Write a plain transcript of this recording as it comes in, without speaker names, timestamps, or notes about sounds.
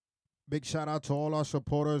Big shout out to all our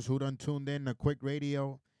supporters who done tuned in to Quick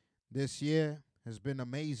Radio. This year has been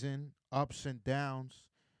amazing, ups and downs,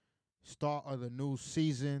 start of the new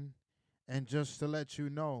season. And just to let you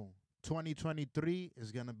know, 2023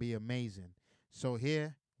 is going to be amazing. So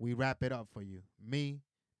here, we wrap it up for you. Me,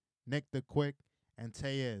 Nick the Quick, and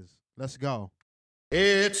Tayez. Let's go.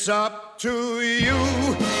 It's up to you,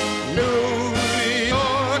 New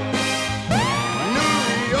York,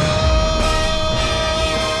 New York.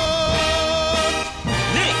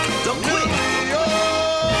 Nick the Quick.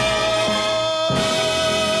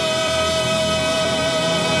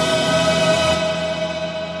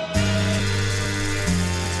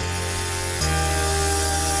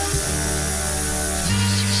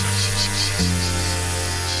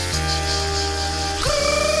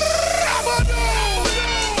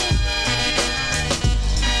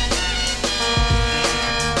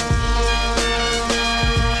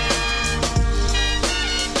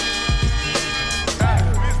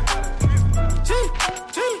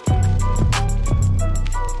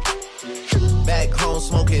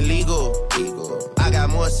 Smoking legal. I got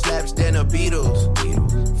more slaps than the Beatles.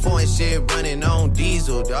 Foreign shit running on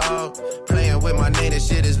diesel, dog. Playing with my name, that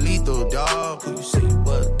shit is lethal, dog. Who you see?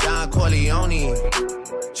 What? Don Corleone.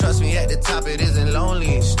 Trust me, at the top it isn't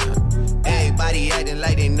lonely. Everybody acting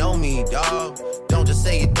like they know me, dog. Don't just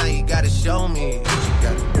say it down, you gotta show me. You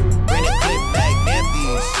gotta bring the clip back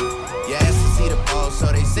empties. You asked to see the ball, so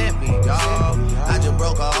they sent me, dog. I just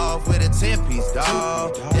broke her off with a 10-piece,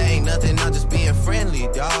 dog. There ain't nothing, I'm just being friendly,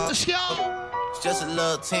 dog. Let's go. It's just a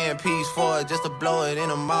little 10-piece for it, just to blow it in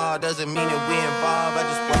the mall. Doesn't mean that we involved. I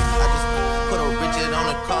just put a Richard on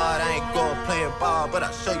the card. I ain't going playing ball, but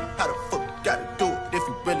I'll show you how the fuck you gotta do it. If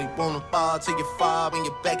you really wanna fall till you fall when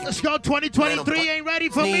you're back. Let's go. 2023 ain't ready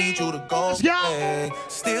for me. Need you to go. Let's go. Hey,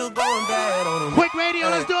 still going bad on them. Quick Radio,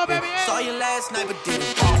 let's do it, baby. Saw you last night, but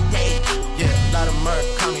didn't all day. Yeah, a lot of murk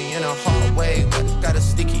caught me in a hard way. Got a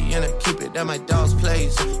sticky in it, keep it at my dog's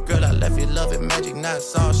place. Girl, I left you loving magic, not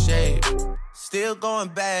saw shade. Still going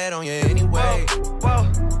bad on you anyway. Whoa.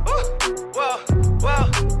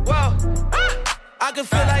 I can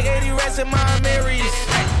feel like 80 rats in my Marys.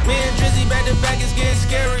 Me and Drizzy back to back, it's getting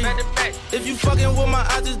scary. If you fucking with my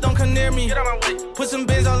eyes, just don't come near me. Put some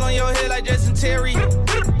bins all on your head like Jason Terry.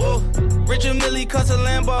 Whoa. Richard Millie cuss a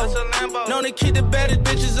Lambo. Known to keep the baddest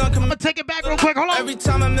bitches on command. I'ma take it back real quick, hold on. Every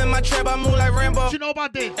time I'm in my trap, I move like Rambo. What you know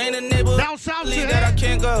about this? Ain't a neighbor down south shit that I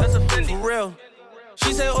can't go. That's a Fendi. For real.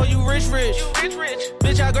 She said, oh, you rich. You rich.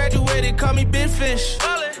 Bitch, I graduated, call me Big Fish.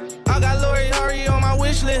 I got Lori Harvey on my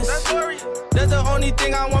wish list. That's the only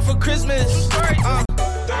thing I want for Christmas.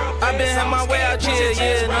 I been had my way out here,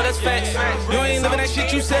 yeah, no, that's facts. You ain't living that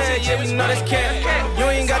shit you said, yeah, we know that's cat. You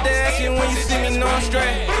ain't got the action when you see me, no, I'm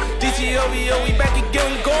straight. DTOVO, we back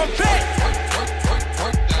again, we going back.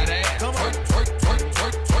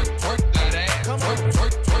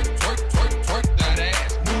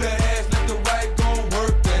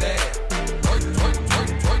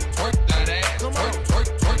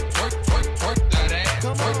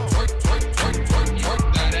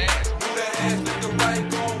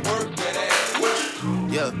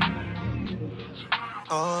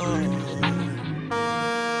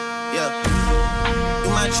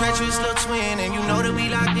 Treacherous little twin, and you know that we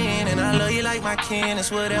locked in, and I love you like my kin. It's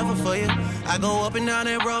whatever for you. I go up and down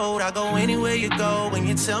that road, I go anywhere you go. When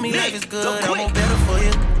you tell me life is good, I want better for you.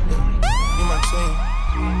 You my twin,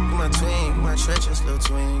 you my twin, you my treacherous little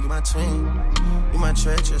twin, you my twin, you my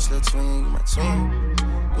treacherous little twin, you my twin,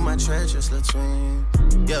 you my treacherous little twin.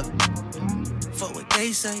 Yeah. Fuck what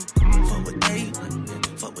they say, fuck what they,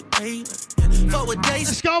 fuck what they. Fuck what they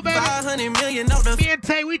Let's go, baby. 500 million off the. Me and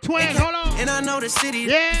Tay, we twins. Hold on. And I know the city,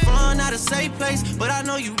 yeah. Fun, not a safe place. But I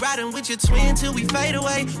know you riding with your twin till we fade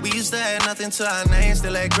away. We used to have nothing to our name,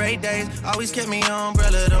 still had great days. Always kept me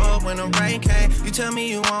umbrellaed up when the rain came. You tell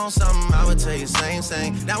me you want something, I would tell you same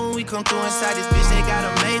thing. Now when we come through inside this bitch, they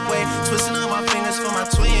gotta make way. Twisting up my fingers for my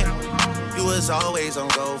twin. You was always on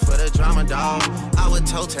go for the drama, dog. I would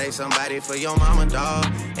toe-take somebody for your mama, dog.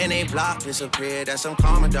 And they block disappeared, that's some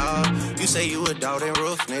karma, dog. You say you a dog, then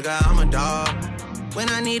roof, nigga, I'm a dog. When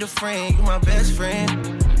I need a friend, you my best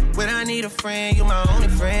friend. When I need a friend, you my only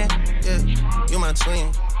friend. Yeah, you my twin.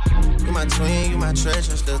 You my twin, you my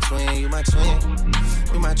treacherous little twin. You my twin.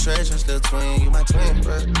 You my treacherous little twin. You my twin,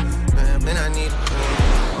 bro. Man, when I need a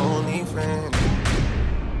friend, only friend.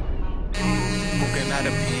 Who can I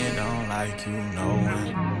depend on like you know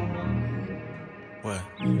it? What?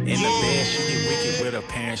 In the bed, she be wicked with her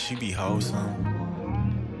parents, she be wholesome.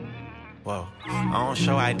 Whoa. I don't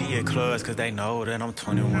show ID at clubs cause they know that I'm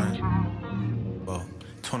 21. Whoa,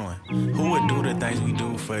 21. Who would do the things we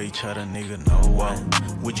do for each other, nigga? No one.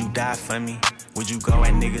 Would you die for me? Would you go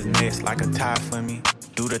at niggas' necks like a tie for me?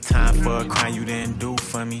 Do the time for a crime you didn't do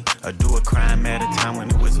for me? Or do a crime at a time when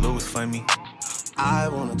it was loose for me? I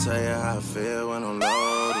wanna tell you how I feel when I'm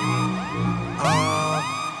loaded.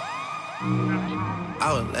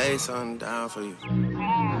 I would lay something down for you.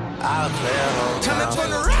 I'll play a whole time for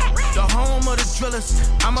you. The home of the drillers.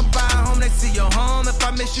 I'ma buy a home next to your home if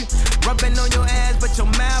I miss you. Rubbing on your ass, but your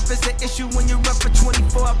mouth is an issue. When you're up for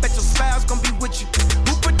 24, I bet your spouse gon' be with you.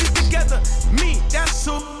 Who put this together? Me, that's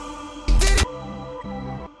who did it.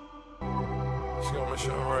 She gon' make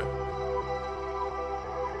sure I'm right.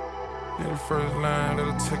 Yeah, the first line of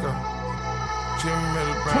the ticker. Jimmy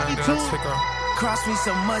Miller Brown, then I ticker. Cross me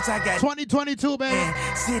so much, I got 2022, baby.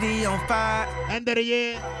 City on fire. End of the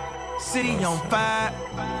year. City on fire.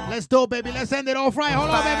 Let's do it, baby. Let's end it off right. Hold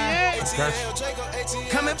on, baby. Yeah.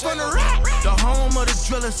 Coming from the rock, the home of the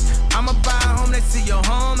drillers. I'ma buy a home next to your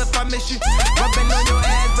home if I miss you. Rubbing on your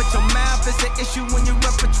ass, but your mouth is an issue. When you're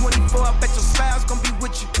up for 24, I bet your spouse gon' be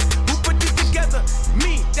with you. Who put this together?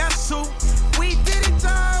 Me, that's who. We did it,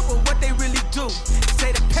 time, but what they really do.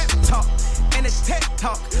 Say the pep talk and the tech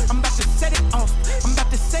talk. I'm about to set it off. I'm about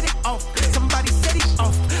to set it off. Somebody set it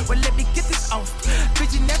off. Well, let me get this off.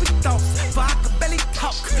 Visionary thoughts, but I could barely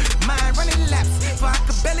talk. Mind running laps, but I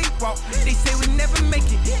could barely walk. They say we never make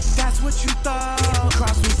it. That's what you thought.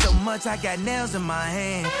 Cross me so much, I got nails in my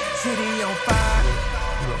hand. City on fire.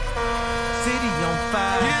 City on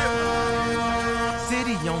fire.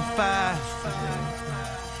 City on fire.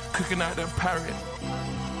 Cooking out that pirate.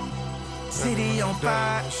 City on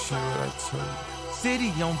fire.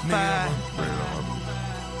 City on fire.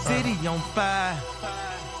 City on fire.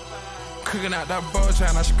 Cooking out that ball,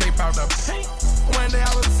 trying to scrape out the paint. One day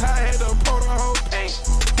I was tired, had to pour the whole paint.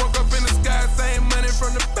 Woke up in the sky, same money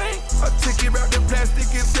from the bank. A ticket wrapped in plastic,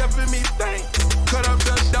 it's helping me think. Cut up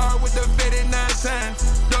the dog with the 59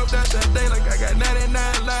 times. Doped out that day like I got 99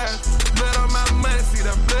 lives. Blood on my money, see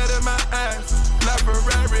the blood in my eyes. Like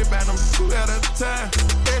Ferrari, but I'm 2 at a time.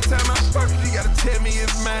 Every time I fuck you gotta tell me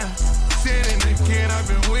it's mine. Sinning again, I've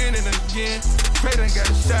been winning again. Pray done got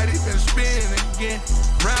a shot, he been spinning again.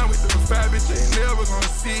 Round with the 5 bitch, they never gon'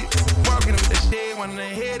 see it. Walking with the dead one in the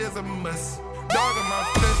head is a must. Dog in my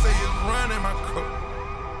flesh, say it's running my coat.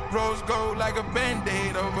 Rose gold like a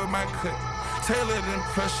band-aid over my cut. Tailored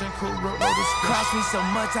impression, cool road discussion. Cross me so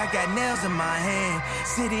much, I got nails in my hand.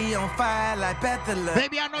 City on fire like Bethlehem.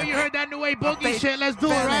 Baby, I know you heard that new wave boogie shit. Let's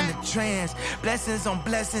do it, right? In the trance. Blessings on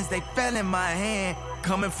blessings, they fell in my hand.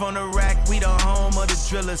 Coming from the rack, we the home of the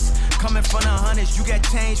drillers. Coming from the hundreds, you got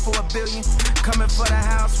change for $1 billion. Coming for the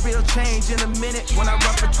house, real change in a minute. When I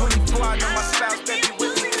run for 24, I know my spouse better be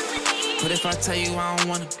with me. What if I tell you I don't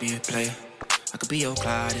wanna be a player? I could be your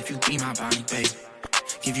Clyde if you be my Bonnie, baby.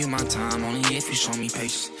 Give you my time only if you show me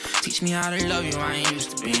patience. Teach me how to love you, I ain't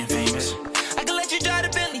used to being famous. I can let you drive the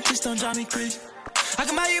Bentley, just don't drive me crazy. I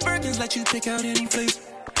can buy you Birkins, let you pick out any flavor.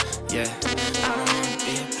 Yeah, I don't wanna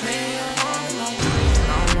be a player.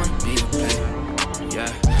 I don't wanna be a player.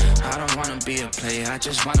 Yeah, I don't wanna be a player. I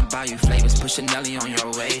just wanna buy you flavors. Push a Nelly on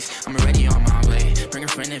your waist. I'm already on my way. Bring a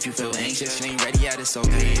friend if you feel anxious. You ain't ready yet, it's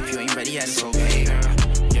okay. If you ain't ready yet, it's okay, girl.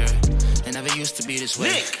 Yeah. It never used to be this way.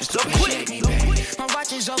 Nick, just appreciate me, baby. My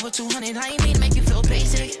watch is over 200. I ain't mean to make you feel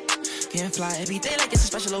basic. Getting fly every day like it's a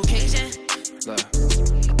special occasion. Look.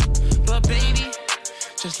 But baby,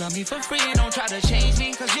 just love me for free and don't try to change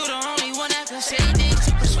me. Cause you the only one that can say things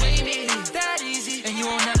to persuade me. That easy, and you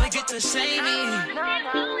won't never get to say me.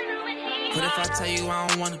 But if I tell you I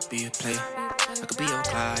don't wanna be a player, I could be your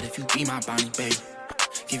Clyde if you be my Bonnie, baby.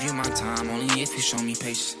 Give you my time only if you show me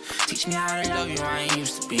patience. Teach me how to love you, I ain't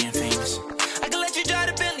used to being famous. I can let you drive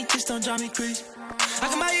the Bentley, just don't drive me crazy. I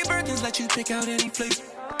can buy you Birkins, let you pick out any flavor.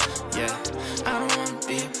 Yeah, I don't wanna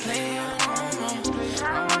be a player, I don't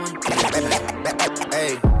wanna be a player.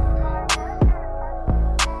 Hey.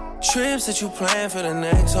 Trips that you plan for the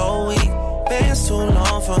next whole week. Bands too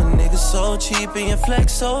long for a nigga so cheap. And your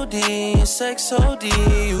flex OD, your sex OD.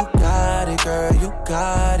 You got it, girl, you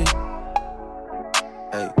got it.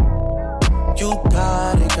 Hey. You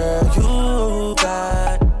got it, girl, you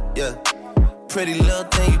got it. Yeah. Pretty little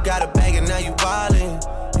thing, you got a bag and now you wildin'.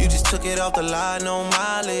 You just took it off the line, no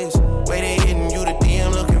mileage. Way they hitting you, the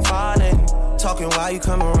DM looking violent. Talking while you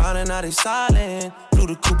come around and now they silent. Through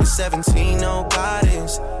the Cooper 17, no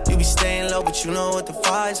guidance. You be staying low, but you know what the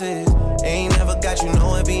price is. Ain't never got you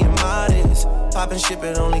know it being modest. Poppin' ship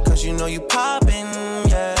it only cause you know you poppin',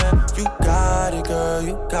 yeah. You got it, girl,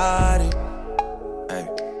 you got it. Hey.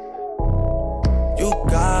 You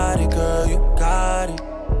got it, girl, you got it.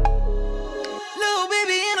 Little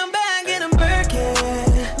baby in a bag, get 'em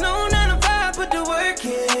Birkin. No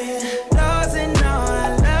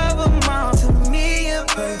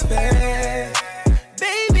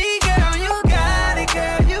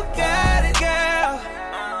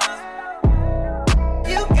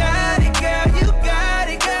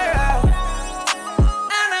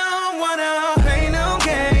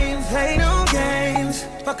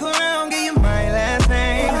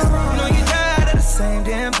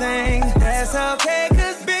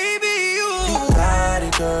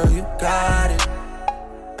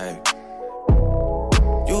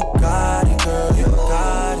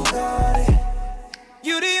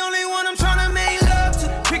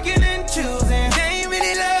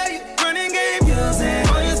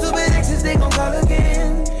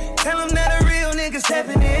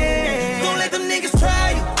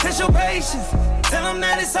test your patience. Tell them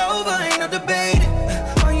that it's over, ain't no debating.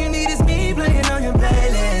 All you need is me playing on your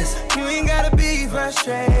playlist. You ain't gotta be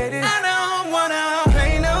frustrated. I don't wanna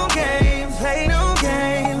play no games,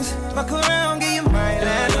 Fuck around, give you my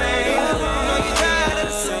last name. I know you tired of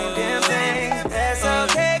the same damn thing. That's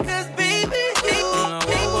okay, cause baby, se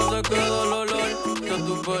quedó el olor de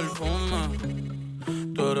tu perfume.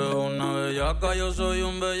 Tú eres una bellaca, yo soy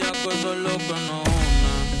un bellaco, eso es lo que nos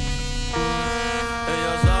une.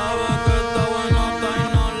 Ella sabe que está buenota y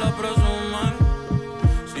no la presume.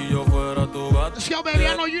 Si yo fuera tu gato, yo, baby,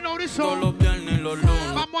 I know you know this song. Los viernes y los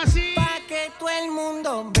lunes. Vamos así. Pa' que todo el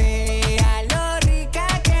mundo vea lo rica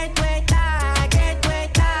que tú estás,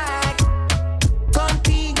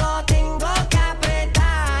 Contigo tengo que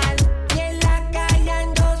apretar. Y en la calle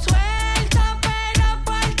ando suelto, pero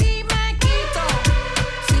por ti me quito.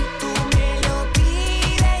 Si tú me lo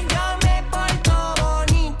pides, yo me porto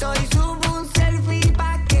bonito y subo un selfie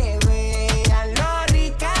pa' que vean lo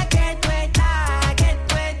rica que tú estás,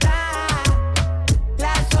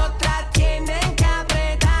 Las otras tienen que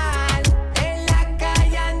apretar. En la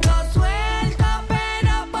calle ando suelto,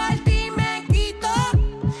 pero por ti me quito.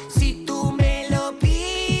 Si tú me lo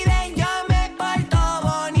pides, yo me porto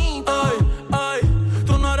bonito. Ay,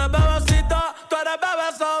 tú no eres bebecita, tú eres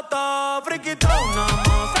bebesota. Friquitona,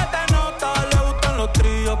 más se te nota. Le gustan los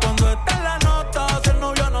tríos cuando está en la nota. Si el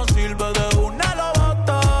novio no sirve, de una lo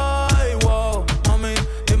bota. Ay, wow, mami,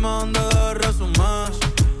 dime dónde debes resumir.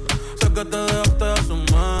 Sé que te dejaste de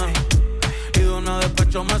asumir. Y de una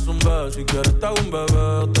despecho me zumbé. Si quieres te hago un bebé,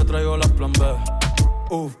 o te traigo las plan B.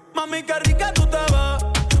 Mami, qué rica tú te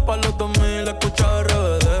ves. Pa' los 2000 escucha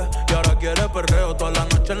RBD. Y ahora quieres perreo toda la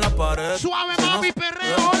noche en la pared. Suave, mami,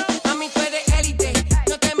 perreo. Mami, tú eres élite,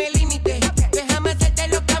 no te me limites. Déjame hacerte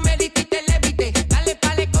lo que me diste y te levite. Dale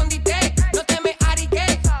pa'l escondite, no te me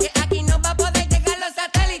ariques. Que aquí no va a poder llegar los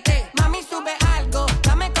satélites. Mami, sube algo,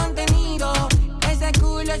 dame contenido. Ese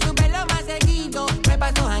culo súbelo más seguido. Me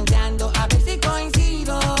paso jangueando a ver si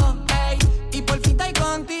coincido. Ey, y por fin estoy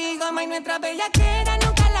contigo. May, nuestra bellaquera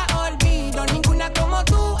nunca la olvido. Ninguna como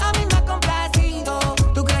tú a mí me ha complacido.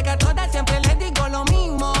 Tú crees que a todas siempre les digo lo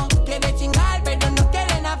mismo. Quiere chingar, pero no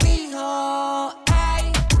quieren a fijo.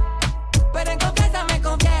 Ey, pero en confianza me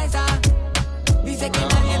confiesa. Dice que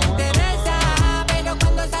nadie le interesa, pero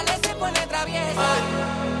cuando sale se pone traviesa.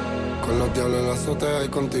 Con los diablos en la azotea y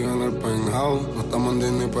contigo en el penthouse. No estamos en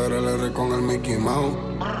Disney, pero el R con el Mickey Mouse.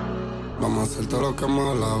 Vamos a hacer todo lo que hemos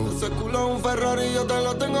hablado. Ese culo es un Ferrari, yo te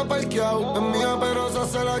lo tengo parqueado. Es mía, pero se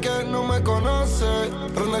hace la que no me conoce.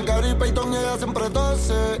 Prende el Gary Payton y ella siempre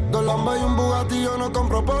tose. Dos Lambas y un Bugatti, yo no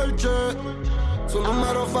compro Porsche. Su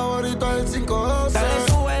número favorito es el 512. Dale,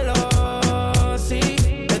 súbelo, sí.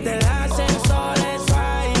 Desde el ascensor, eso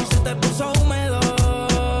ahí se te puso húmedo.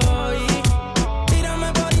 Y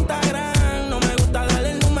tírame por Instagram, no me gusta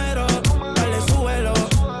darle el número. Dale, súbelo.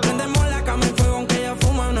 Prendemos la cama en fuego aunque ella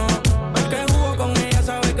fuma o no. El que jugó con ella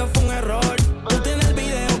sabe que fue un error. Tú tienes el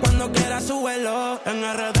video cuando quieras, súbelo. En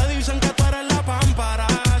RD dicen que tú eres la pámpara.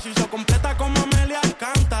 Si hizo completa como Amelia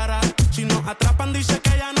Alcántara. Si nos atrapan dice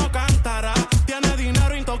que ella no cantará. Tiene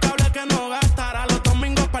dinero intocable que no gastará. Los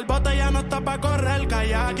domingos pa'l bote ya no está pa' correr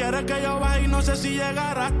callá. Quiere que yo vaya y no sé si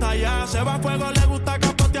llegará hasta allá. Se va a fuego, le gusta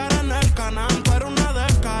capotear en el canal. Tú eres una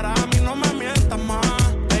descara, a mí no me mientas más.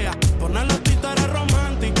 Ella pone los títeres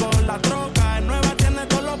románticos. La troca es nueva, tiene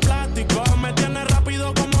todos los plásticos. Me tiene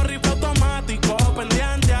rápido como rifle automático.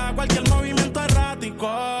 Pendiente a cualquier movimiento errático.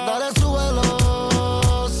 Dale,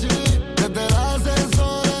 súbelo, sí. Desde el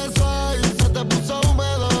ascensor, eso ahí se te puso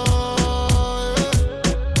húmedo.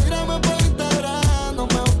 Tírame por Instagram, no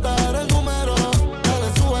me gusta dar el número. Dale,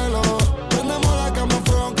 súbelo. Prendemos la cama en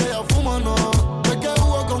fuego aunque ella fuma o no. El que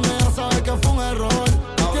jugó con ella sabe que fue un error.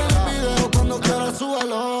 Tiene el video cuando quieras,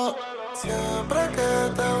 súbelo. Siempre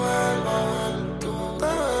que te vuelva a ver, tú te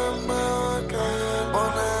ves mejor que ayer.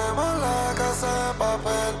 Ponemos la casa de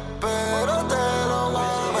papel, pero te lo va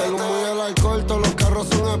a meter. El humo y el alcohol, todos los carros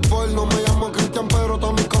son sport. No me llamo Cristian, pero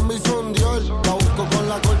todas mis combis son Dior. La busco con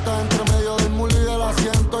la corta entre medio del mulo y del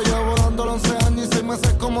asiento. Llevo dándolo 11 años y 6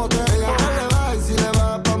 meses como te. Ella no le va y si le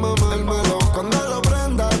va pa' mamármelo. Cuando lo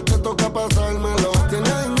prendas, te toca pasármelo. Tiene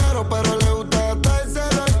dinero, pero le gusta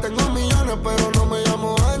gastárselo. Y tengo millones, pero no me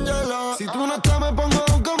llamo Angelo. Si tú no estás, me pongo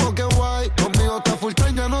como que guay. Conmigo está full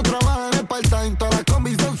time, ya no trabaja en el part-time. Todas las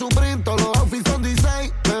combis son Supreme, todos los outfits son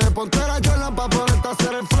design. Bebé, ponte la Jordan pa' ponerte a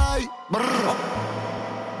hacer el fly. Brr.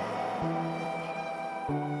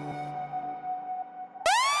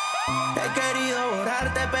 He querido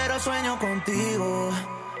borrarte, pero sueño contigo.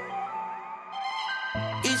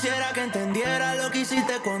 Quisiera que entendiera lo que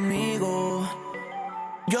hiciste conmigo.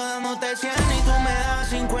 Yo dándote 100 y tú me das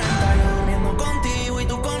 50. Yo durmiendo contigo y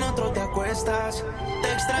tú con otro te acuestas.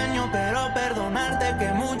 Te extraño pero perdonarte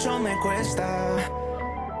que mucho me cuesta.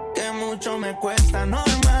 Que mucho me cuesta.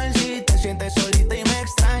 Normal si te sientes solita y me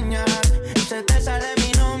extrañas y se te sale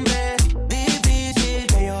mi nombre. Difícil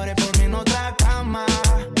que llore por mí en otra cama.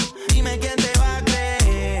 Dime quién te va a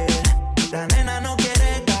creer. La nena no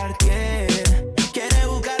quiere Cartier, quiere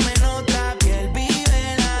buscarme en otra piel.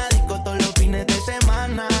 Vive en la disco todos los fines de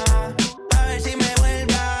semana. A ver si me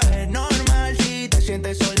vuelve a ver. Normal si te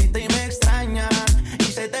sientes solita y me extrañas y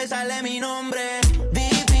se te sale mi nombre.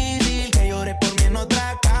 Difícil que llore por mí en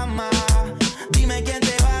otra cama. Dime quién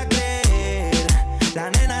te va a creer. La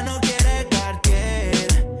nena no quiere Cartier,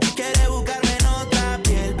 quiere buscarme en otra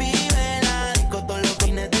piel. Vive en la disco todos los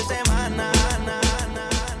fines de semana.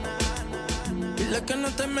 Dile que no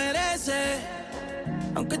te merece,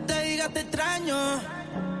 aunque te diga te extraño.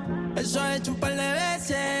 Eso he hecho un par de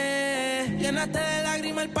veces. Llenaste de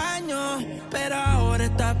lágrimas el paño, pero ahora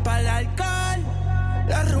estás para el alcohol.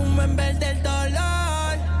 La rumba en vez del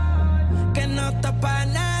dolor, que no está para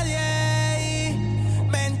nadie. Y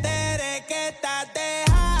me enteré que estás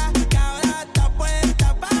dejada, que ahora está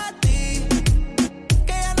puesta para ti,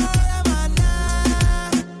 que ya no da más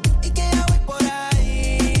nada y que ya voy por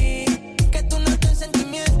ahí, que tú no tienes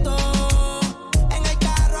sentimiento. En el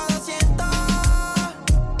carro 200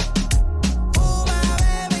 fuma,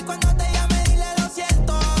 baby, cuando te llame dile lo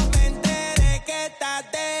siento. Me enteré que estás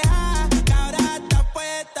dejada, que ahora está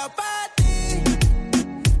puesta para ti,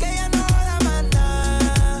 que ya no da más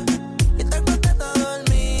nada, que te contento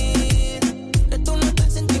dormir, que tú no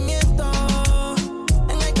tienes sentimiento.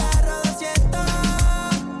 En el carro 200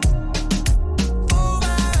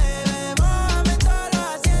 fuma, bebé, mójame todos los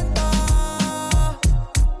asientos.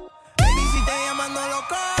 Baby, si te llaman no lo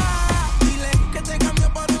cojas, dile que te cambió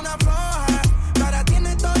por una floja. Ahora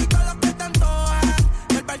tienes todo y todo lo que te antoja,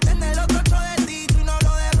 y el bartender otro ocho de ti, tú no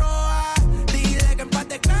lo de roja. Dile que en paz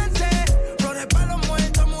descanse, flores para los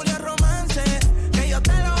muertos, murió el romance, que yo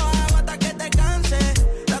te lo hago hasta que te canse.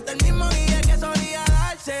 Date el mismo guía que solía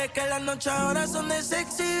darse, que las noches ahora son de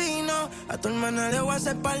sexy vino. A tu hermana le voy a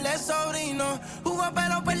hacer par de sobrinos. Jugó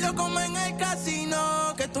pero perdió como en el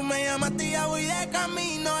casino, que tú me llamaste y ya voy de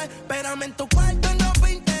camino. Espérame en tu cuarto en ropa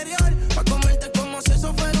interior, pa' comerte como si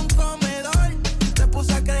eso fuera un comedor. Te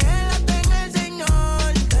puse a creer hasta en el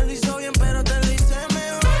Señor, te lo hizo bien pero te lo hice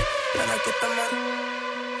mejor. Y ahora que estamos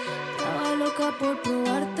Estaba loca por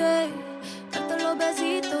probarte, darte los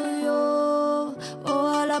besitos yo.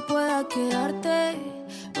 Ojalá pueda quedarte,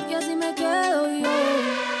 porque así me quedo yo.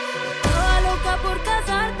 Estaba loca por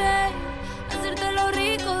casarte, hacerte lo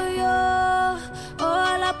rico yo.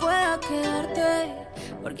 Ojalá pueda quedarte,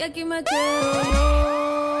 porque aquí me quedo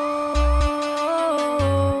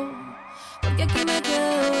yo. Porque aquí me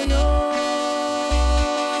quedo yo.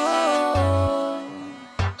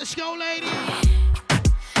 Let's go, lady.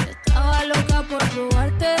 Estaba loca por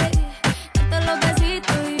probarte, darte los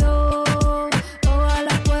besitos yo.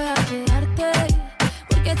 Ojalá pueda quedarte,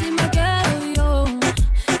 porque así me quedo yo.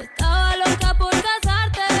 Estaba loca por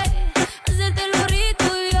casarte, hacerte lo rico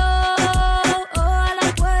yo. Ojalá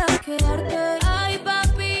pueda quedarte. Ay,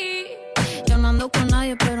 papi, yo no ando con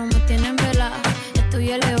nadie, pero me tienen vela.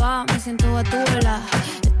 Estoy elevada, me siento a tu vela.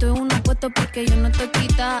 Estoy en unos puestos porque yo no estoy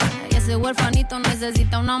quita. Y ese huerfanito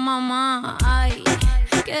necesita una mamá. Ay,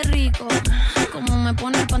 qué rico, como me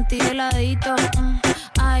pone el panty heladito.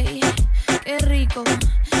 Ay, qué rico,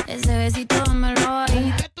 ese besito dámelo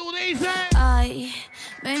ahí. ¿Qué tú dices? Ay,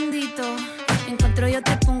 bendito, encuentro yo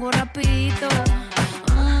te pongo rapidito.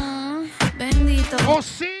 Bendito, Oh,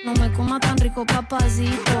 sí. no me coma tan rico,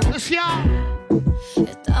 papacito.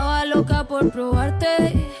 Estaba loca por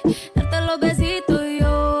probarte, darte los besitos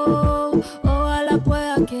yo. Ojalá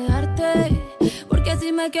pueda quedarte, porque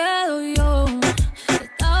así me quedo yo.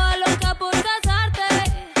 Estaba loca por casarte,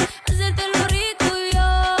 hacerte lo rico yo.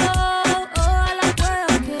 Ojalá pueda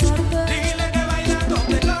quedarte. Dile que bailando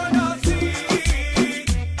te conocí.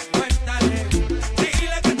 Cuéntale.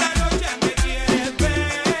 Dile que esta noche me quieres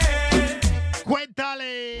ver.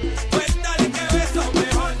 Cuéntale. Cuéntale que beso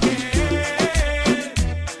mejor que él.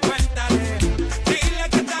 Cuéntale. Dile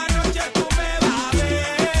que esta noche tú me vas a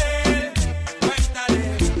ver. Cuéntale.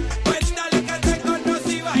 Cuéntale que te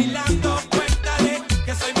conocí bailando. Cuéntale.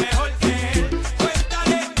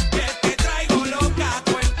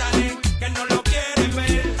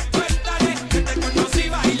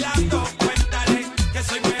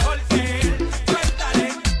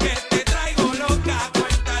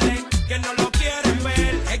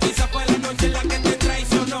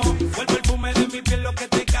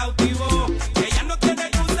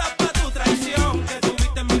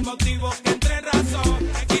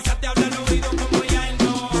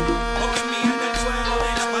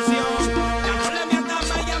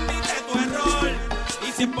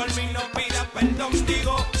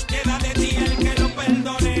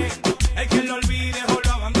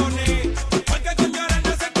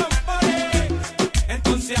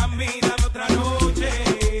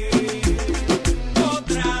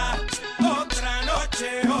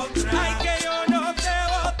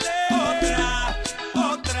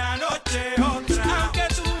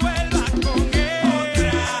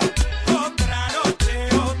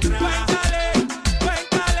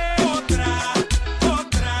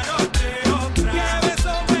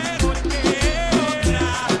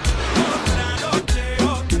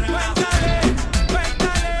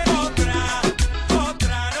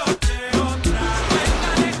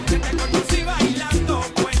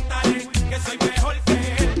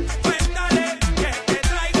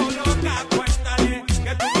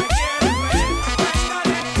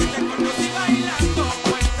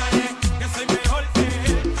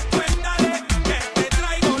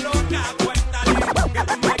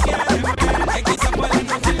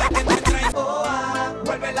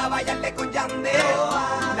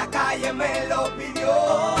 calle me lo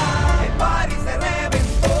pidió. El party se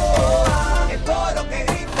reventó. El coro que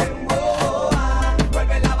griten boa.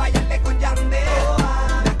 Vuelve a bailarle con Yandel.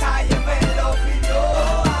 La calle me lo pidió.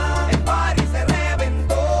 El party se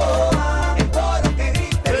reventó. El coro que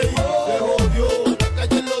griten boa. Se jodió, la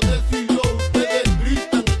calle lo decidió. Ustedes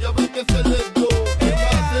gritan, ya ven que se les dio. ¿Qué va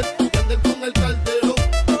a hacer? Que anden con el caldero.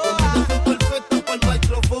 Combinación perfecta para el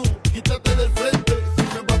micrófono. Quítate del frente. Si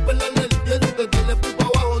me va a pelar el diente, dile pipa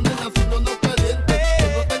abajo, nena, si no nos caliente. Yo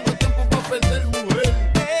no tengo tiempo para perder, mujer.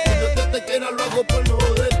 Yo que te quiera lo hago por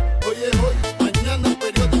joder. Hoy es hoy, mañana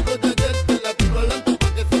periódico de ayer. Te la tiro adelante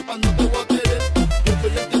para que sepas, no te voy a querer. Yo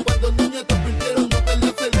soy el que cuando niña te pidieron no te le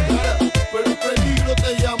acercara. Pero el peligro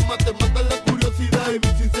te llama, te mata la curiosidad y mi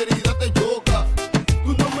sinceridad te choca.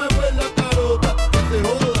 Tú no me ves la carota, que se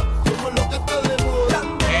joda, somos lo que está de moda.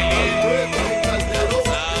 Albueta, Calderón,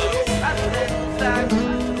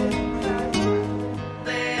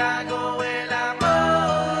 Te hago el amor.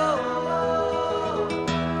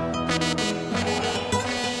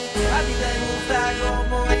 A ti te gusta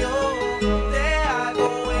como yo. Te hago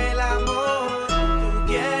el amor. Tú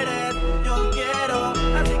quieres, yo quiero.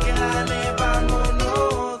 Así que dale,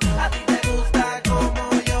 vámonos. A ti te gusta como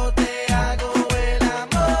yo. Te hago el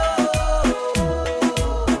amor.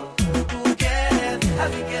 Tú quieres,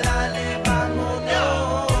 así que dale, vámonos.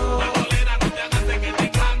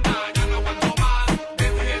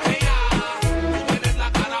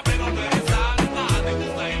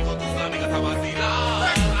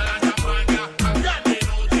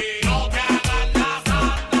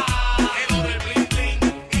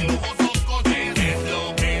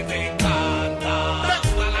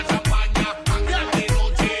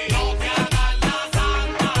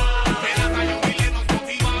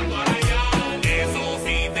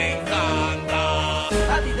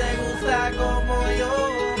 A ti te gusta como yo,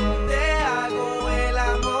 te hago el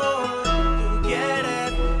amor. Tú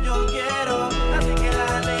quieres, yo quiero, así que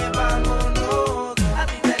dale, vámonos. A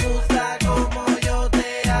ti te gusta como yo,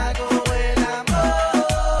 te hago el amor.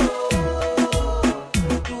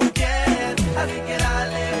 Tú quieres, así que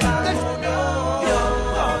dale, vámonos. Yo,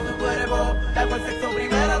 bajo tu cuerpo, te hago el sexo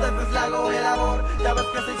primero, después le hago el amor. Ya ves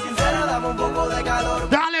que soy sincera, dame un poco de calor.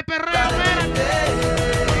 Dale, perreo,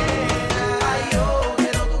 Ay, yo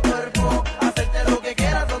quiero tu cuerpo, hacerte lo que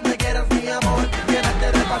quieras, donde quieras, mi amor.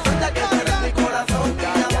 Llenarte de pasión, ya que tú eres mi corazón, mi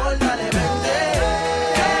amor, dale, vente.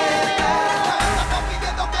 Estamos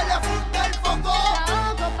pidiendo que le funde el foco.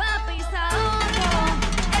 Saoco, papi, saoco.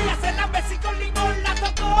 Ella se la besí con limón, la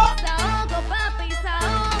tocó. Saoco, papi,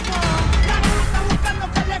 saoco. La nena está buscando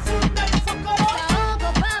que le funde el foco. Saoco,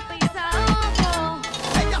 papi, saoco.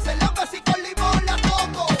 Ella se la besí con limón, la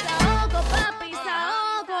tocó. Saoco, papi,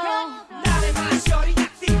 saoco. Dale más, shorty,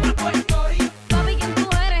 activa tu story. Papi, ¿quién tú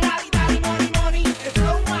eres? Dale, dale, money, money. El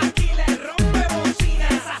flow aquí le rompe bocina.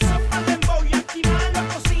 Esa sopa de embow y activa la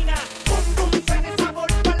cocina. Bum, bum, suena el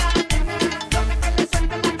sabor pa' la nena. Loca que le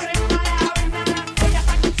suelta la crema a la avena. Ella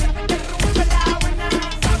está consciente que rompe la buena.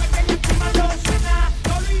 Sabe que ella encima lo suena.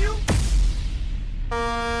 W.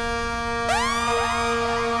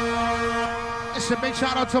 It's a big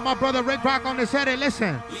shout out to my brother Rick Rock on the set. And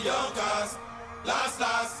listen,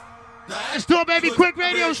 let's do it, baby. Quick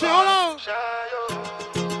radio show. Hold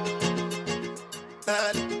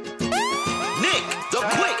Nick, the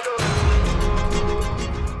quick.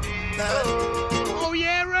 on. Oh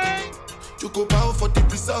yeah, Ray. You go bow for the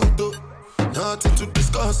result, though. Nothing to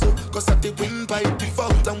discuss, oh. Cause I did win by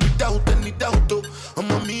default and without any doubt, oh. I'm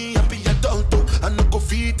a me happy adult, oh. I no go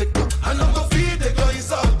feed the girl, I no go feed the girl,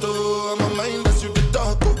 it's out, oh. I'm a mind that's you the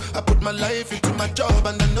dog, oh. I put my life into my job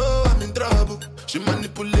and I know I'm in trouble. She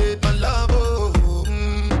manipulate my love, oh.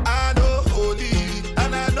 I know holy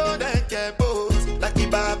and I know that get both. Like the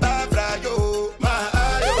Baba Frayo, my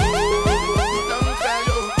ayo. Don't cry,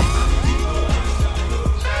 yo.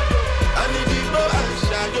 I need the bro and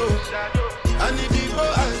shadow. I need the bro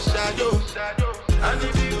and shadow. I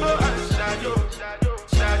need the bro and shadow.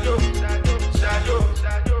 Shadow, shadow.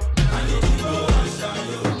 I need the bro and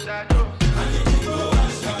shadow. Shadow. I need the bro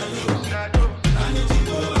and shadow. Shadow. I need the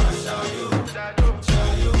bro and shadow.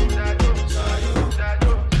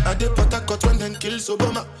 Shadow. I did Port when them kill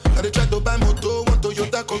Obama. I did try to buy moto, one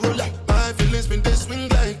Toyota Corolla. My feelings been they swing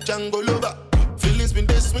like Django Lover. Feelings been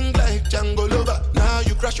they swing like Django Lover. Now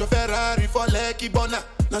you crash your Ferrari for Lucky Bona.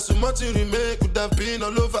 Now so much you remake could have been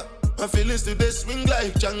all over. My feelings today swing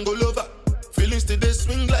like Django Lover. Feelings today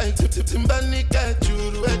swing like Timbani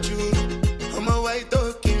Kachuru Achuru. I'm a white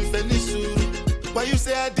dog in Venezuela. Why you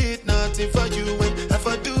say I did nothing for you when if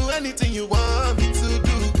I do anything you want me to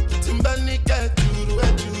do? Timbani Kachuru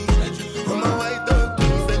Achuru. I'm a white dog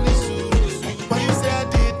in Venezuela. Why you say I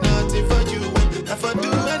did nothing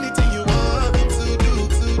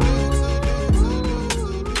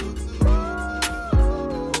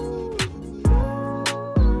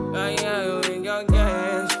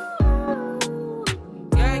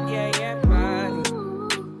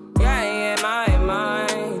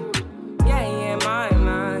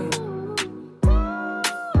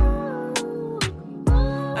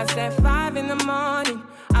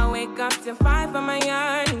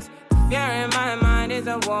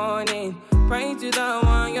always a warning. Pray to the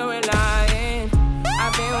one you're relying.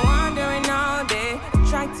 I've been wondering all day. I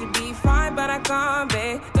tried to be fine, but I can't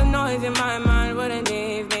be. The noise in my mind wouldn't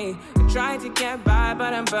leave me. I tried to get by,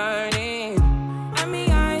 but I'm burning. I'm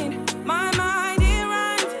behind my mind, it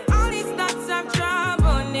runs. All these thoughts have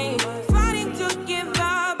trouble me. Fighting to give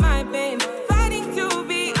up my pain. Fighting to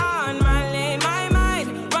be on my lane. My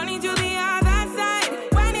mind running to the other side.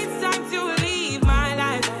 When it's time to leave my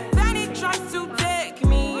life, then it tries to take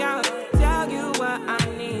me out. Tell you what I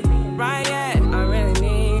need. Right yet, I really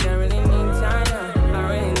need time now.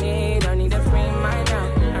 I need to free my now.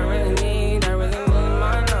 I really need my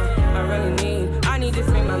now. I need to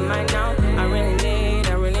free my mind now. I really need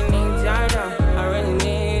time now. I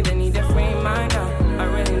need to free my now. I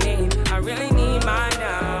really need my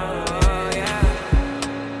now. Yeah.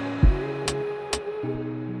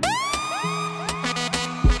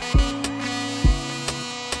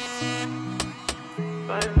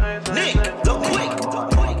 Nick, the quick.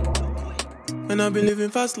 And I've been living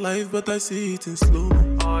fast life, but I see it in slow.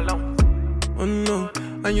 Oh no,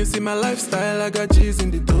 and you see my lifestyle, I got G's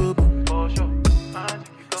in the double.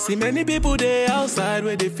 See many people there outside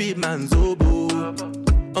where they feed man's oboe.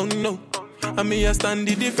 Oh no, and me I stand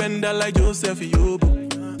the defender like Joseph Yobo.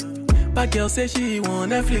 But girl say she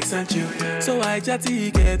want Netflix and chill, so I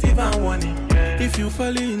chatty get even warning. If you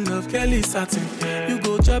fall in love, Kelly satin. You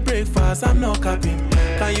go to breakfast, I'm not capping.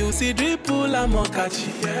 Can you see dripple, I'm not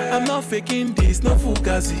catching. I'm not faking this, no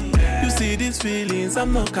fugazi. You see these feelings,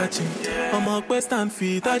 I'm not catching. I'm a quest and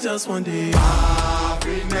feet, I just want the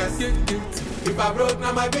happiness. If I broke,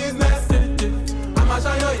 now my business. I'ma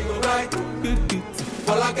show you go right.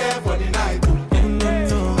 All I care for the night.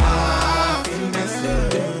 Happiness.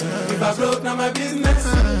 If I broke, now my business.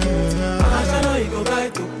 I'ma show you go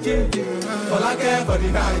right. All I care for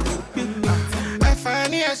the night.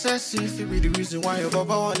 F-I-N-E-S-S-E, if it be the reason why your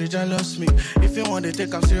baba want to jealous me. If you want to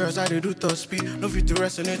take I'm serious, I do top speed. No fit to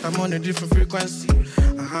resonate, I'm on a different frequency.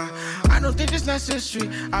 I don't think it's necessary.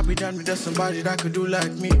 I'll be done with just somebody that could do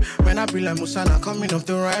like me. When I be like Musala coming off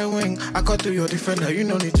the right wing, I cut to your defender, you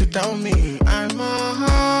no need to tell me. I'm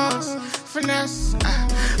a horse, finesse.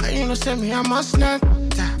 And you know send me, I must not.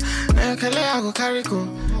 I go carry go.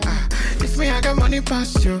 If me, I got money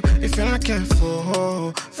past you. If you're not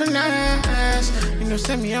careful, finesse. You know,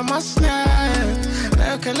 send me a must not.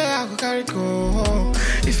 Okay, I go carry go.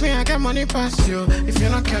 If me, I got money past you. If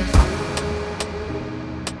you're not careful.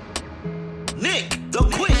 Nick, the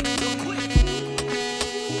quick.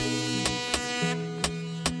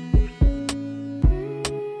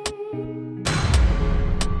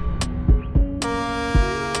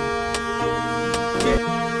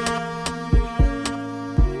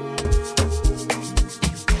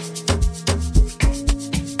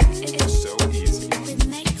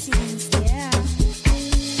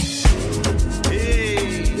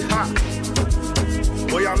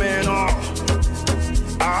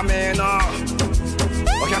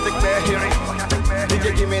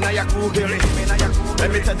 Let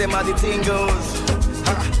me tell them how the thing goes.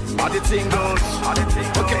 How the thing goes.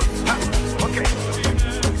 Okay.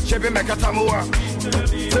 Chevy Mekatamua.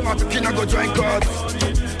 Say my tukina go join God.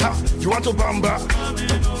 You want to bamba?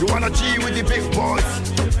 You wanna G with the big boys?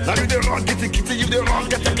 Now you the wrong, get it, you the wrong,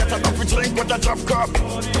 get it, off with drink with a drop cup.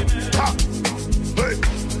 Hey,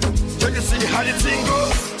 can you see how the thing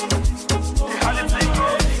goes? How the thing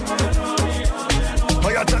goes? Oh,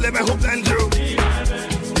 you telling me who blend you?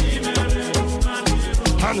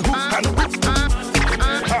 And who?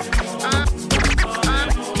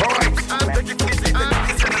 Alright, take it easy, and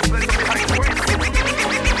let's play some high points.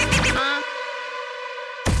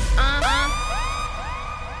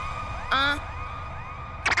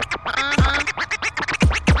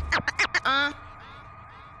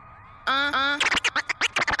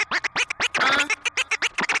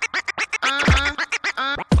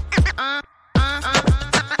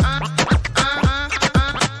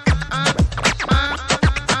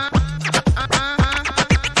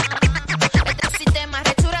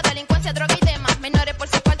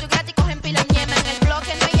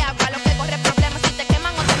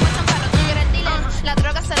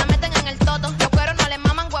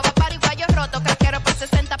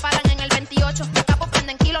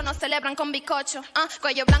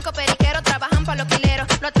 Cuello blanco, periquero, trabajan pa' los quileros.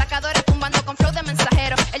 Los atracadores tumbando con flow de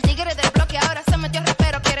mensajero. El tigre del bloque ahora se metió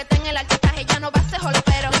rapero. Quiere tener el altitaje, ya no va a ser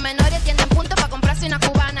jolopero. Los menores tienden punto pa' comprarse una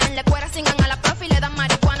cubana. En la escuela singan a la profe y le dan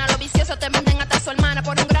marihuana. Los viciosos te venden hasta su hermana.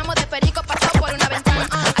 Por un gramo de perico pasado por una ventana.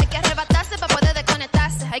 Hay que arrebatarse pa' poder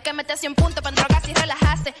desconectarse. Hay que meterse un punto pa' drogarse y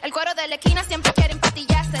relajarse. El cuero de la esquina siempre quiere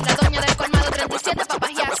empatillarse. La doña del colmado 37 pa'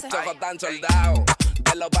 pajearse. Tan soldado,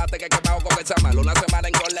 de los bates que he quemado con esa mano. Una semana semana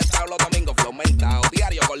en coletado, los domingos flow mentao.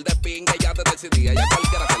 Diario gol de pinga, ya te decidí, ya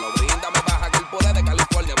cualquiera se lo brinda. Me baja que el poder de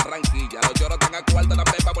California, Barranquilla. Los lloros están a cuarto, la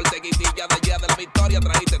pepa por seguidilla. De día de la victoria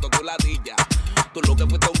trajiste tu ladilla. Tú lo que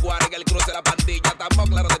fuiste un guardia en el cruce de la pandilla. Estamos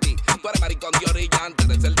claros de ti, tú eres maricón de orilla. Antes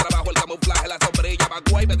de ser el trabajo, el camuflaje, la sombrilla.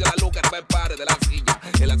 Bagua y me dio la luz que no me pare de la silla.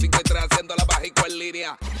 En la 53 haciendo la bajico en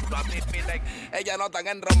línea. Ellas no están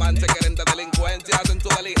en romance, quieren de delincuencia. Hacen su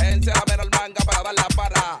diligencia, la menor manga para dar la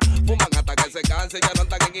para. Fuman hasta que se cansen, ya no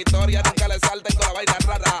están en historia. Nunca les salten con la vaina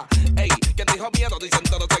rara. Ey, quien dijo miedo, dicen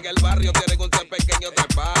todos en el barrio. Tienen un ser pequeño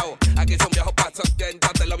trepao. Aquí son viejos pasos,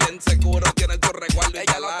 lo bien seguro. Tienen su resguardo.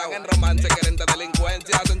 Ellas no están en romance, quieren de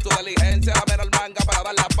delincuencia. Hacen su diligencia, la menor manga para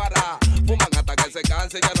dar la para. Fuman hasta que se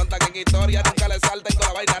cansen, ya no están en historia. Nunca les salten con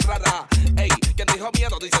la vaina rara. Ey, quien dijo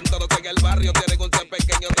miedo, dicen todos en el barrio. Tienen un ser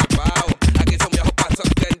pequeño trepao. Aquí son viejos pasos,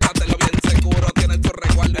 lo bien seguro. Tienen su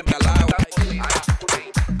resguardo instalado.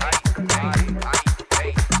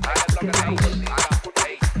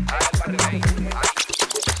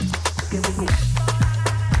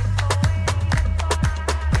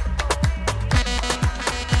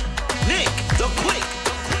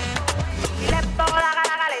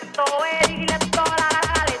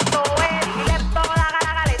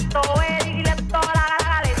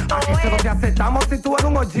 Aceptamos si tú eres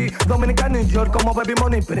un OG Dominicano New York como Baby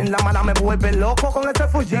Money Print. La mala me vuelve loco con este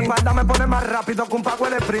Fuji. La espalda me pone más rápido que un pago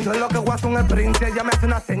de sprint. Soy lo que guaso un sprint. Si ella me hace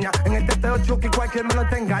una seña en el teteo Chucky, cualquier menos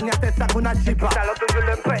te engaña. Te saca una chipa. Lo tuyo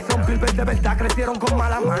lo empeño. Son pibes de verdad, crecieron con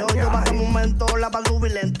mala maña. Yo bajé un momento, la pa'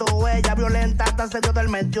 subir lento. Ella violenta hasta se dio del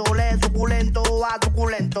medio. Le suculento a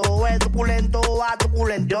suculento. Suculento a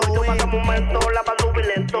suculento. Yo bajé un momento, la pa' subir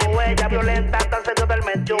lento. Ella violenta hasta se dio del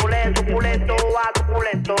medio. Le suculento a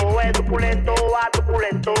suculento. Suculento a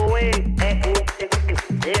suculento,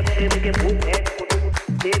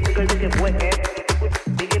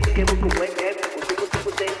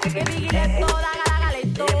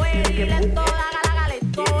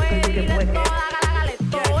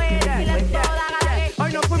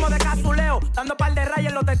 Hoy nos fuimos de casuleo, dando par de rayas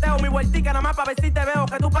en los teteos. Mi vueltica nada más pa' ver si te veo.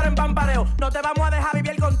 Que tú pares en pampareo. No te vamos a dejar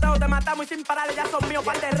vivir el conteo. Te matamos y sin parar, ya son míos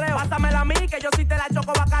par de reo. Pásamela a mí, que yo sí te la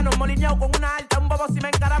choco bacano. Molineado con una alta, un bobo si me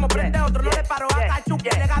encaramos. Prende otro, no le paro a cachuque.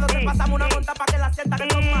 Llegado, te pasamos una monta pa' que la sienta que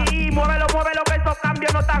son más. Y muévelo, que esos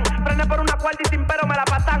cambios no están. Prende por una cuarta y sin pero me la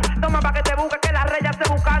pasan. Toma pa' que te busque, que las reyes se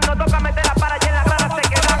buscan. No toca meterla para allá en la grada se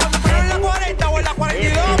quedan. Pero en la 40 o en la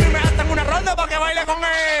 42, a mí me hacen una ronda pa' que baile con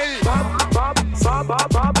él.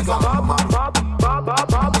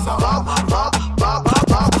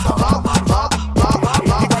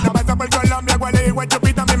 Y cuando paso por Colombia, Guale y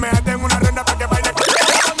Guachupita, a mí me hacen una ronda pa' que baile con él.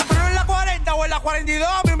 Pero en la 40 o en la 42,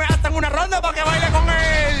 a mí me hacen una ronda pa' que baile con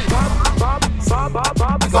él.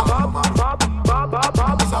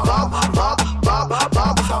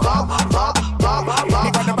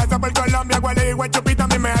 Y cuando paso por Colombia, Guale y Guachupita, a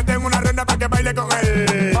mí me hacen una ronda pa' que baile con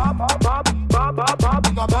él.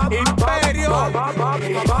 Imperio.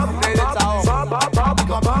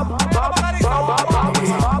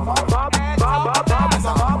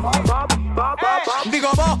 Digo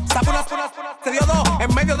vos, sacó se dio dos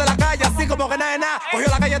en medio de la calle, así como que nada de nada. Cogió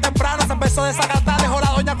la calle temprano, se empezó a desacatar. Dejó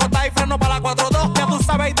la doña cortada y freno para la 4-2. Ya tú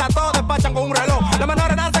sabes, y está todo, despachan con un reloj. Los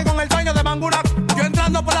menores nacen con el sueño de manguna. Yo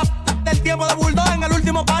entrando por la del tiempo de bulldog en el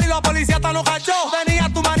último party, la policía hasta nos cachó. Tenía a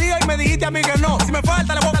tu marido y me dijiste a mí que no. Si me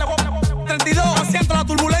falta, le voy 32. No siento la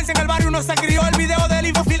turbulencia en el barrio, uno se crió. El video del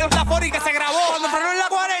infofil en la fori que se grabó. Cuando frenó en la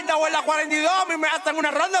 40 o en la 42, a mí me hacen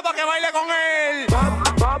una ronda para que baile con él.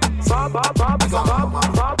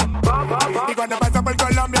 Y cuando paso por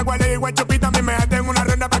Colombia, Guale y Guachupita, a mí me hacen una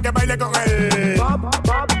ronda pa' que baile con él.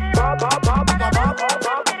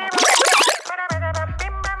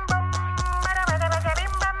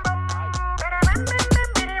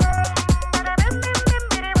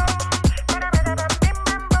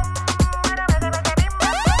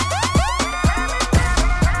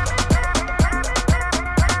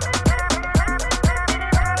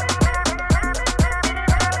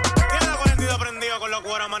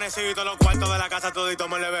 Y todos los cuartos de la casa todito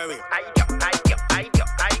me le bebí. Y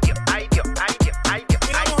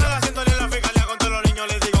la mujer haciéndole la fiscalía con todos los niños.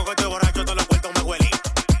 Les digo que estoy borracho, todos los cuartos me huelí.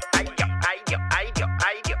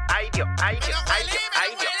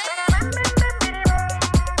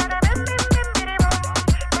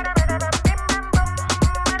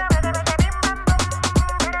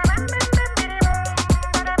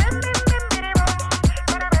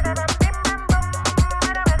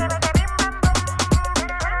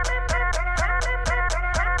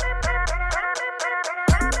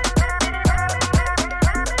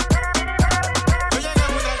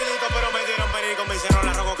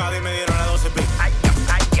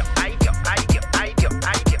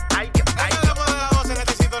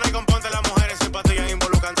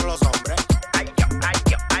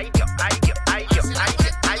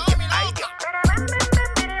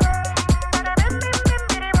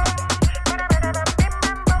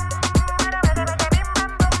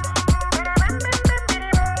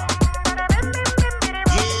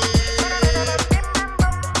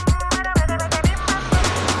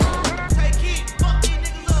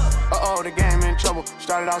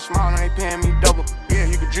 small and they paying me double. Yeah,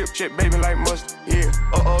 you can drip check, baby, like mustard. Yeah.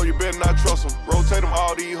 You better not trust them. Rotate them,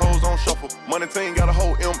 all these hoes on shuffle. Money team got a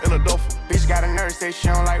whole M in a duffel. Bitch got a nurse, say she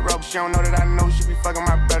don't like rubber. She don't know that I know she be fucking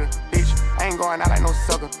my brother. Bitch, I ain't going out like no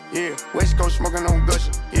sucker. Yeah. West Coast smoking on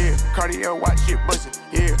gusher. Yeah. Cartier watch shit bustin'.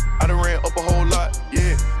 Yeah. I done ran up a whole lot.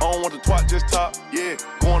 Yeah. I don't want the twat, just top. Yeah.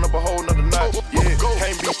 Going up a whole nother notch. Yeah.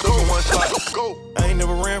 Can't be stuck in one shot. Go. I ain't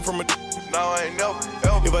never ran from a. No, I ain't never.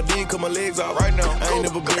 If I did, cut my legs out right now. I ain't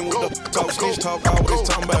never been with the talk, snitch talk, always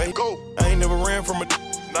talking about it. I ain't never ran from a.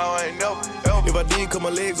 No, I ain't never. If I did, cut my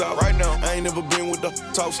legs out right now. I ain't never been with the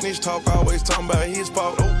talk, snitch talk, always talking about his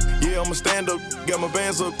fault. Yeah, I'ma stand up, got my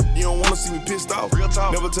bands up. You don't wanna see me pissed off. Real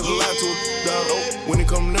talk. Never tell a lie to a dog. When it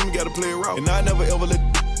come to them, you gotta play it right. And I never ever let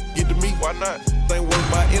get to me. Why not? Ain't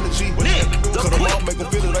worth my energy. Cut them off, make them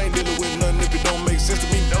feel it. I ain't dealing with nothing if it don't make sense to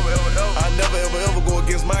me. I never ever go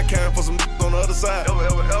against my kind for some on the other side.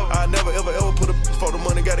 I never ever put a for the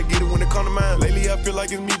money, gotta get it when it come to mine. Lately I feel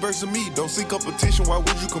like it's me versus me. Don't seek competition, why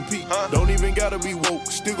would you compete? Don't even gotta be woke,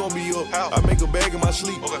 still gon' be up. I make a bag in my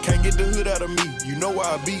sleep. Can't get the hood out of me, you know where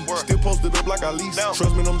I be. Still posted up like I lease.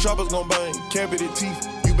 Trust me, them choppers gon' bang, cavity teeth.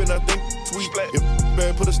 You been, I think, sweet. If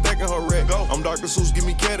bad, put a stack in her rack. I'm Dr. Seuss, give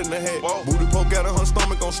me cat in the hat. Booty poke out of her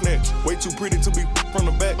stomach on snatch. Way too pretty to be from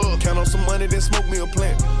the back. Count on some money, then smoke me a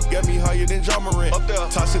plant. Got me higher than Ja Morant. Up there.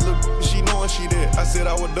 Toss it, look, she knowin' she there. I said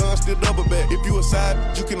I was done, still double back. If you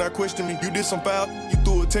aside, you cannot question me. You did some foul, you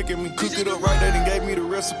threw a tech at me. Cook it up right, they done gave me the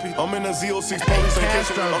recipe. I'm in a Z06 police, ain't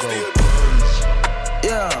catching me. I'm still.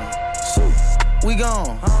 Yeah, we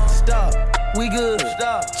gone. Stop, we good.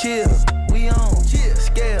 Stop, chill, we on.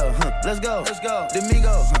 Scale, let's go.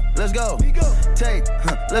 Domingo, let's go. Take,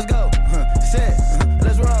 let's go. Set,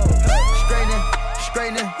 let's roll. Straightening.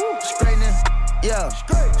 Yeah,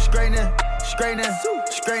 straightening.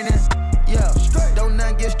 Yeah, don't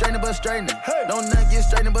nothing get straightening but straightening. Don't nothing get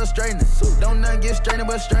straightening but straightening. Don't nothing get straightening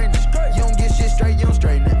but straightening. You don't get shit straight, you don't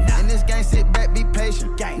straighten it. In this game, sit back, be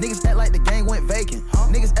patient. Niggas act like the game went vacant.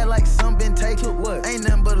 Niggas act like some been taken. Ain't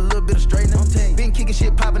nothing but a little bit of straightening. Been kicking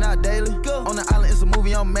shit popping out daily. On the island, it's a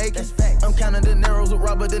movie I'm making. I'm counting the narrows with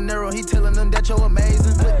Robert De Niro. He telling them that you're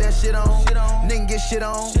amazing. Put that shit on. Nigga get shit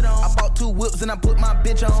on. I bought 2 whips and I put my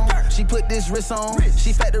bitch on. She put this wrist on.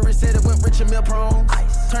 She factory said it went rich and meal prone.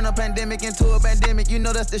 Turn a pandemic into a pandemic. You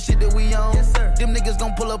know that's the shit that we on. Yes, sir. Them niggas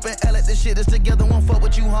gon' pull up and act like this shit is together. Won't fuck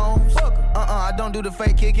with you, homes. I don't do the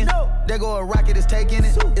fake kicking. No. There go a rocket, is taking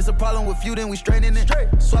it. It's a problem with you, then we straightening it.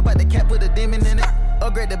 Swap out the cap, put a demon in it.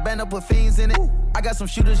 Upgrade the band up, put fiends in it. I got some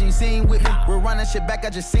shooters you ain't seen with me. We're running shit back, I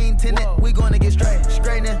just seen tenant. We gonna get straight.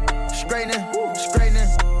 Straightening.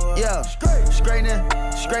 Yeah. Straightening.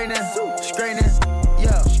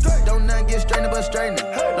 Yeah. Don't nothing get straightening but straightening.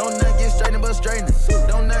 Don't nothing get straightening but straightening.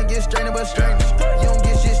 Don't nothing get straightening but straightening. You don't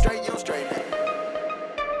get shit straight, you don't straighten it.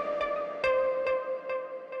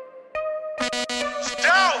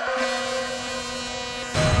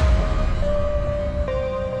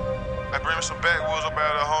 I bring me some backwoods up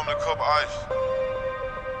out of home and a cup of ice.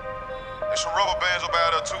 There's some rubber bands up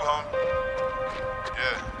out there too, homie.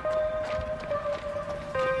 Yeah.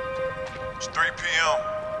 It's 3 p.m.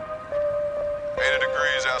 80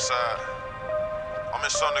 degrees outside. I'm in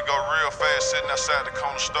something to go real fast sitting outside the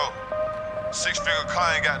corner store. 6-figure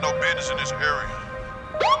car ain't got no business in this area.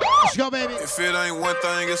 Let's go, baby. If it ain't one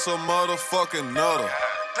thing, it's a motherfucking nutter.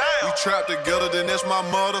 We trapped together, then that's my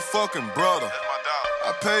motherfucking brother.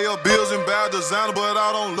 I pay her bills and buy designer, but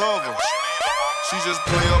I don't love her. She just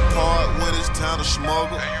play a part when it's time to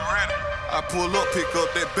smuggle. I pull up, pick up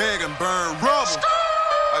that bag and burn rubber.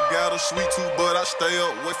 I got a sweet tooth, but I stay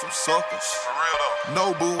away from suckers. For real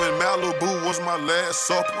though. Nobu and Malibu was my last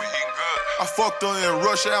supper. We eating good. I fucked her in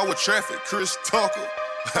rush hour traffic, Chris Tucker.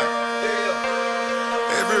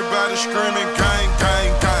 Everybody screaming gang,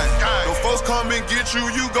 gang, gang. No folks come and get you,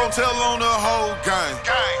 you gon' tell on the whole gang.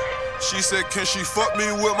 She said, can she fuck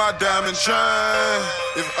me with my diamond chain?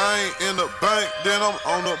 If I ain't in the bank, then I'm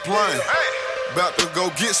on the plane. About to go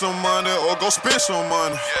get some money or go spend some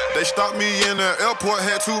money. They stopped me in the airport,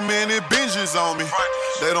 had too many binges on me.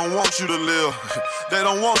 They don't want you to live. They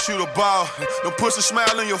don't want you to ball. Them pussy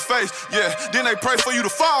smile in your face. Yeah, then they pray for you to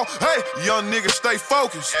fall. Hey, young nigga, stay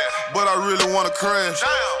focused. But I really wanna crash.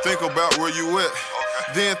 Think about where you at.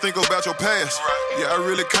 Then think about your past. Yeah, I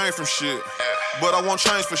really came from shit. But I won't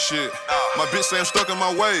change for shit. My bitch say I'm stuck in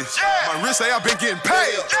my ways. My wrist say I've been getting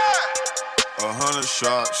paid. 100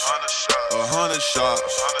 shots. 100 shots.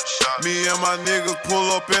 Me and my niggas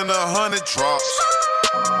pull up in 100 drops.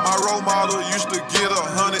 My role model used to get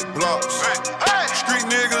 100 blocks. Street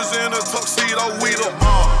niggas in a tuxedo, we the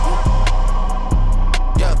mob.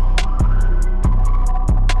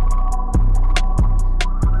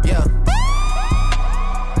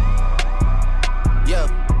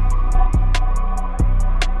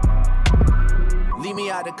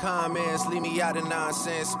 of comments, leave me out of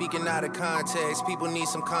nonsense. Speaking out of context, people need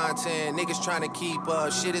some content. Niggas trying to keep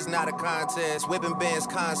up, shit is not a contest. Whipping bands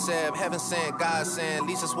concept, heaven sent, God sent. At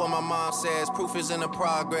least that's what my mom says. Proof is in the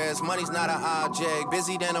progress, money's not an object.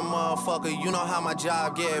 Busy than a motherfucker, you know how my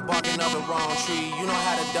job get. Barking up the wrong tree, you know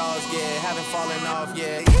how the dogs get. Haven't fallen off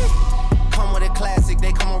yet. Come with a classic,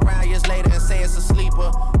 they come around years later and say it's a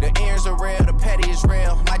sleeper. The ears are real, the petty is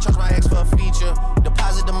real. Might charge my ex for a feature.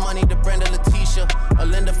 Deposit the money to Brenda Letitia, or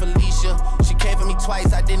Linda Felicia. She came for me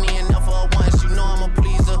twice, I didn't even know for her once. You know I'm a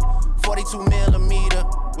pleaser. 42 millimeter,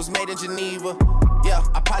 was made in Geneva. Yeah,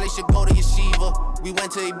 I probably should go to Yeshiva. We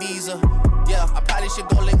went to Ibiza. Yeah, I probably should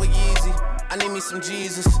go link with Yeezy. I need me some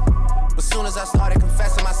Jesus. But soon as I started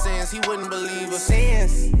confessing my sins, he wouldn't believe us.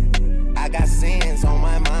 Sins. I got sins on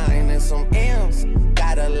my mind and some M's.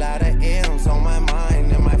 Got a lot of M's on my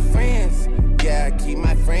mind and my friends. Yeah, I keep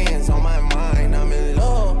my friends on my mind. I'm in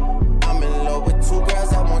love with two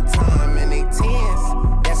girls at one time and they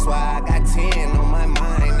tens. That's why I got 10 on my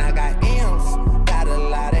mind. I got M's. Got a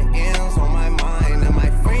lot of M's on my mind and my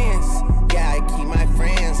friends. Yeah, I keep my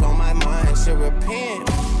friends on my mind. Should repent.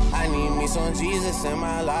 I need me some Jesus in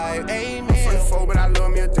my life. Amen. I'm from the 4, but I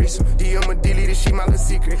love me a threesome. DM a delete this shit, my little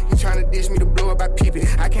secret. He tryna dish me to blow up, I peep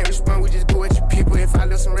it. I can't respond, we just go at your people. If I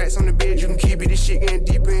left some rats on the bed, you can keep it. This shit getting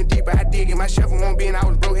deeper and deeper. I dig it. My shovel won't be, and I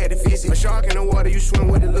was broke, had to fix it. A shark in the water, you swim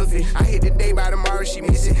with a little fish. I hit the day, by tomorrow she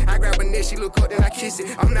miss it. I grab her neck, she look up, then I kiss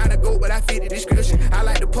it. I'm not a goat, but I fit the description. I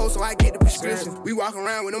like the post, so I get the prescription. We walk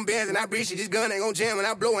around with them bands and I breach it. This gun ain't gon' jam and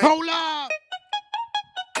I blow it. Hold up!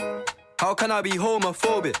 How can I be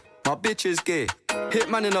homophobic? My bitch is gay.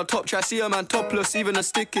 Hitman in a top try, see a man topless, even a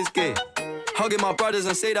stick is gay. Hugging my brothers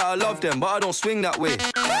and say that I love them, but I don't swing that way.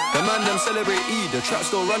 The man them celebrate Eid, the trap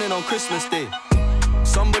still running on Christmas Day.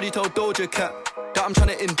 Somebody told Doja Cat that I'm trying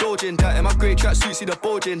to indulge in that. In my great tracksuit, see the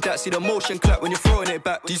bulge in that. See the motion clap when you're throwing it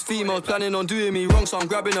back. These females planning on doing me wrong, so I'm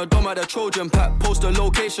grabbing a dom at the Trojan pack. Post the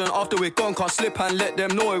location after we're gone, can't slip and let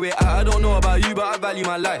them know where we're at. I don't know about you, but I value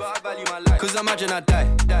my life. Cause imagine I die,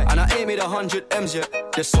 and I ain't made 100 M's yet.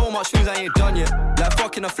 There's so much things I ain't done yet, like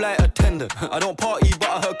fucking a flight attendant. I don't party, but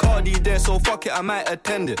I heard Cardi there, so fuck it, I might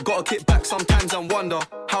attend it. Gotta kick back sometimes and wonder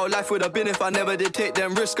how life would have been if I never did take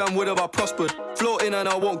them risks and would have I prospered. Floating and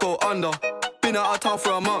I won't go under. Been out of town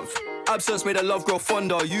for a month. Absence made the love grow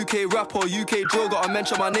fonder. UK rap or UK drill, gotta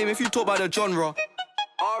mention my name if you talk about the genre.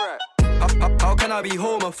 Alright. How can I be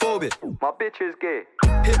homophobic? My bitch is gay.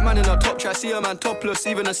 Hitman in a top try, see a man topless,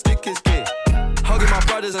 even a stick is gay. Hugging my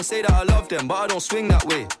brothers and say that I love them, but I don't swing that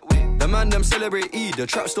way. The man them celebrate Eid, the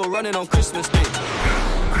trap still running on Christmas Day.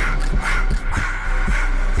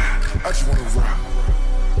 I just wanna rock.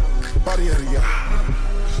 Body out of y'all.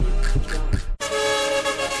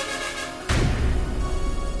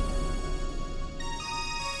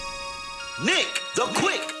 Nick, the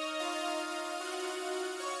quick.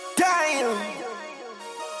 Damn.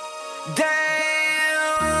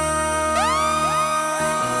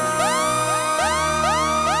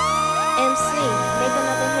 MC, make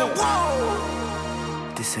another hit.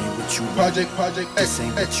 Whoa. This ain't what you want. Project This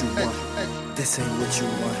ain't what you want. This ain't what you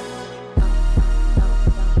want.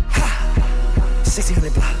 Ha!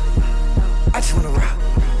 1600 block. I just wanna rock.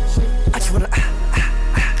 I just wanna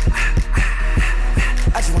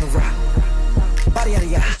I just wanna rock. Body out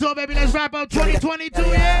of ya. So baby, let's wrap up 2022,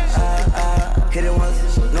 yeah. Hit it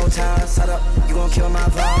once, no time. Set up, you gon' kill my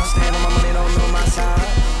vibe. Stand on my money, don't know my side.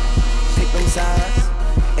 Pick them sides,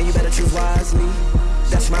 and you better choose wisely.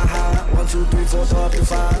 That's my high. 1, 2, 3, 4, throw up to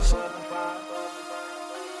 5.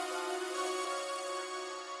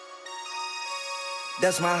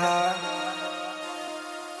 That's my high.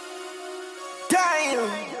 Damn.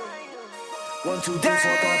 1, 2, 3, 4,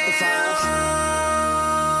 throw up to 5.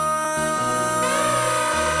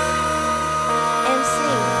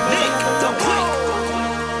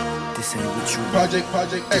 This ain't what you want. Project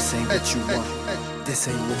This ain't what you want. This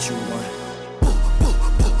ain't what you want.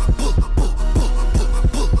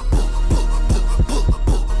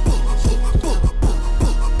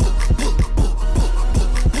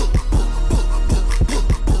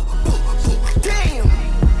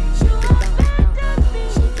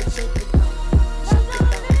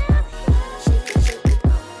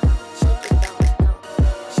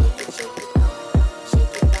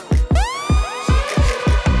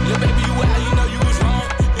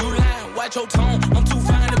 Your tone, I'm too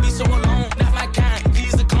fine to be so alone. Not my kind,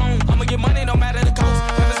 he's a clone. I'm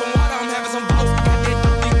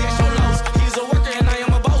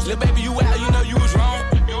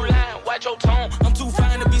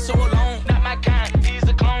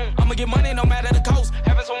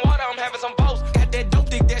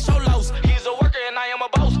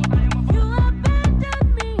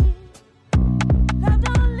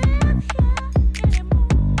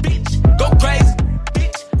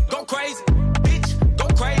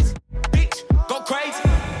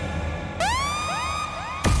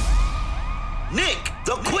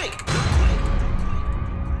The Quick